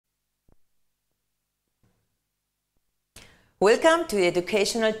Welcome to the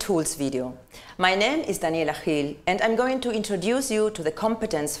Educational Tools video. My name is Daniela Gil and I'm going to introduce you to the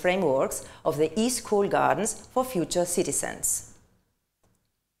competence frameworks of the eSchool Gardens for Future Citizens.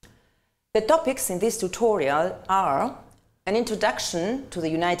 The topics in this tutorial are an introduction to the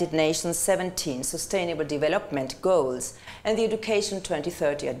United Nations 17 Sustainable Development Goals and the Education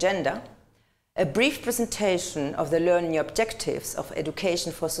 2030 Agenda, a brief presentation of the learning objectives of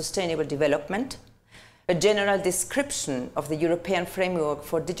Education for Sustainable Development, a general description of the European Framework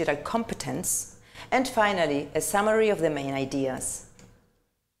for Digital Competence, and finally, a summary of the main ideas.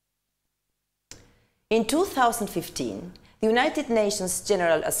 In 2015, the United Nations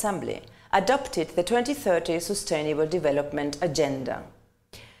General Assembly adopted the 2030 Sustainable Development Agenda.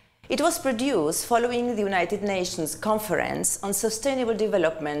 It was produced following the United Nations Conference on Sustainable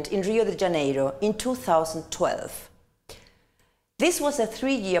Development in Rio de Janeiro in 2012. This was a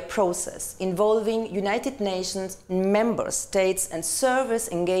 3-year process involving United Nations member states and service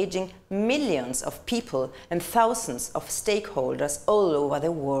engaging millions of people and thousands of stakeholders all over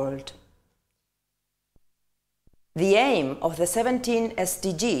the world. The aim of the 17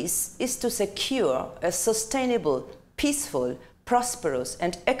 SDGs is to secure a sustainable, peaceful, prosperous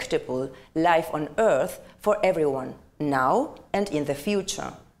and equitable life on Earth for everyone, now and in the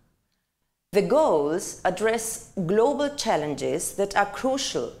future. The goals address global challenges that are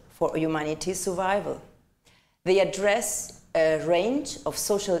crucial for humanity's survival. They address a range of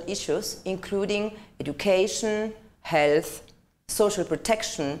social issues, including education, health, social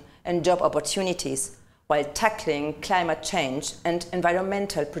protection, and job opportunities, while tackling climate change and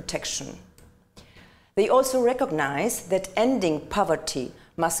environmental protection. They also recognize that ending poverty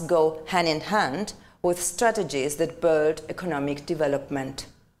must go hand in hand with strategies that build economic development.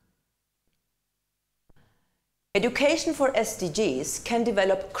 Education for SDGs can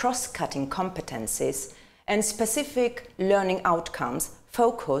develop cross-cutting competencies and specific learning outcomes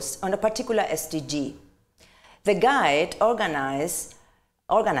focused on a particular SDG. The guide organizes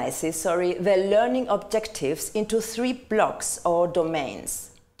the learning objectives into 3 blocks or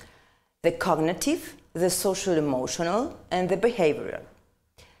domains: the cognitive, the social-emotional, and the behavioral.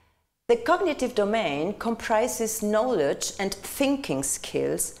 The cognitive domain comprises knowledge and thinking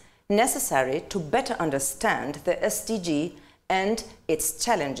skills necessary to better understand the SDG and its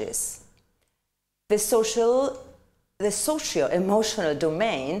challenges. The socio-emotional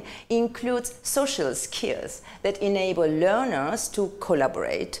domain includes social skills that enable learners to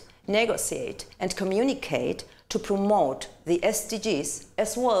collaborate, negotiate, and communicate to promote the SDGs,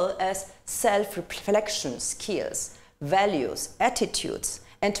 as well as self-reflection skills, values, attitudes,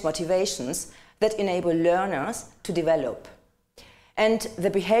 and motivations that enable learners to develop. And the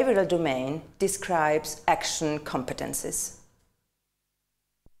behavioral domain describes action competences.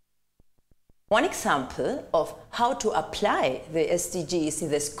 One example of how to apply the SDGs in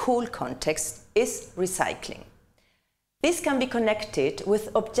the school context is recycling. This can be connected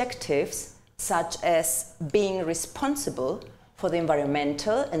with objectives such as being responsible for the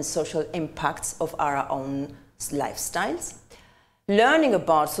environmental and social impacts of our own lifestyles, learning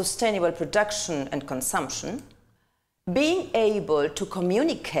about sustainable production and consumption, being able to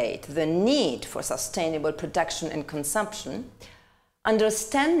communicate the need for sustainable production and consumption,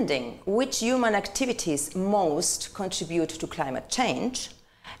 understanding which human activities most contribute to climate change,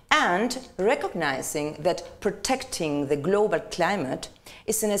 and recognizing that protecting the global climate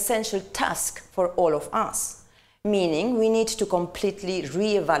is an essential task for all of us, meaning we need to completely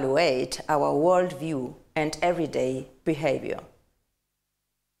re-evaluate our worldview and everyday behavior.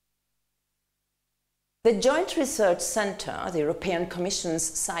 The Joint Research Centre, the European Commission's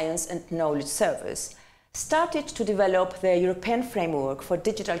Science and Knowledge Service, started to develop the European Framework for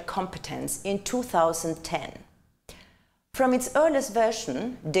Digital Competence in 2010. From its earliest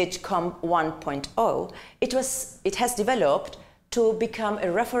version, DigCom 1.0, it has developed to become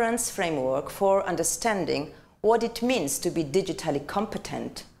a reference framework for understanding what it means to be digitally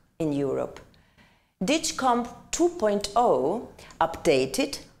competent in Europe. DigCom 2.0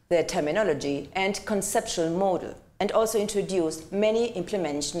 updated the terminology and conceptual model, and also introduced many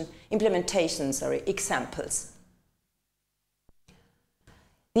implementation examples.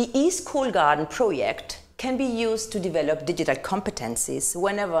 The eSchool Garden project can be used to develop digital competencies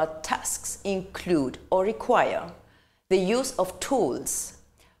whenever tasks include or require the use of tools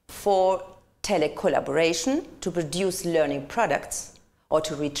for telecollaboration to produce learning products or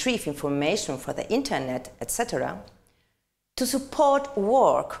to retrieve information for the internet, etc., to support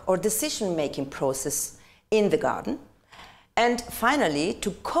work or decision-making process in the garden, and finally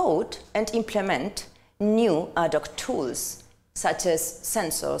to code and implement new ad hoc tools such as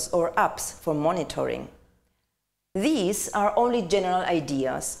sensors or apps for monitoring. These are only general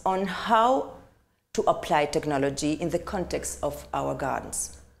ideas on how to apply technology in the context of our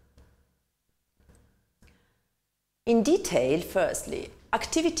gardens. In detail, firstly,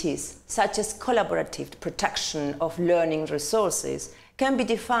 activities such as collaborative protection of learning resources can be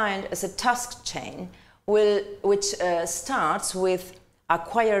defined as a task chain which starts with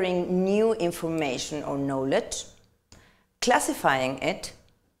acquiring new information or knowledge, classifying it,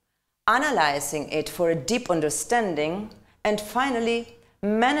 analyzing it for a deep understanding, and finally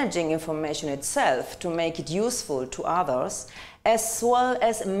managing information itself to make it useful to others, as well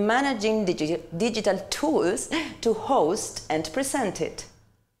as managing digital tools to host and present it.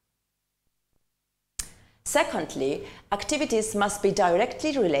 Secondly, activities must be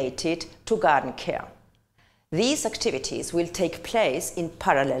directly related to garden care. These activities will take place in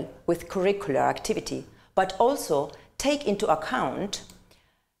parallel with curricular activity, but also take into account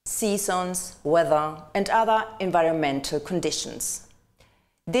seasons, weather, and other environmental conditions.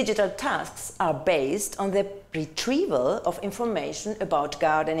 Digital tasks are based on the retrieval of information about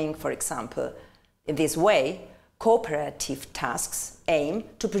gardening, for example. In this way, cooperative tasks aim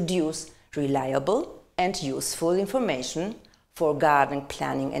to produce reliable and useful information for garden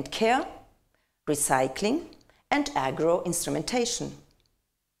planning and care, recycling, and agro-instrumentation.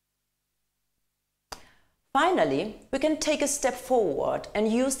 Finally, we can take a step forward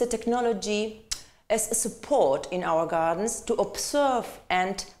and use the technology as a support in our gardens to observe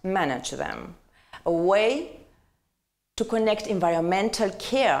and manage them. A way to connect environmental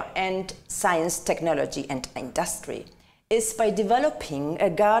care and science, technology and industry is by developing a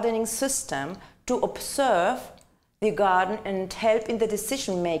gardening system to observe the garden and help in the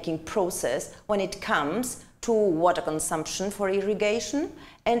decision-making process when it comes to water consumption for irrigation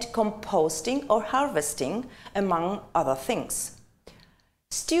and composting or harvesting, among other things.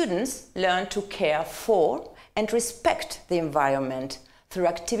 Students learn to care for and respect the environment through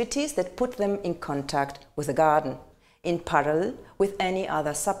activities that put them in contact with the garden, in parallel with any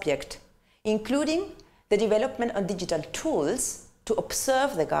other subject, including the development of digital tools to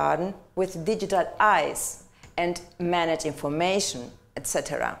observe the garden with digital eyes and manage information,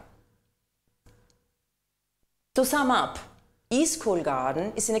 etc. To sum up, eSchool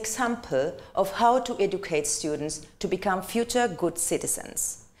Garden is an example of how to educate students to become future good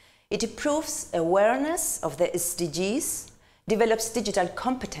citizens. It improves awareness of the SDGs, develops digital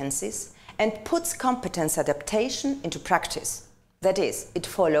competences, and puts competence adaptation into practice. That is, it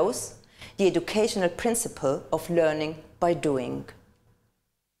follows the educational principle of learning by doing.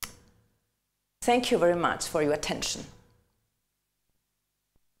 Thank you very much for your attention.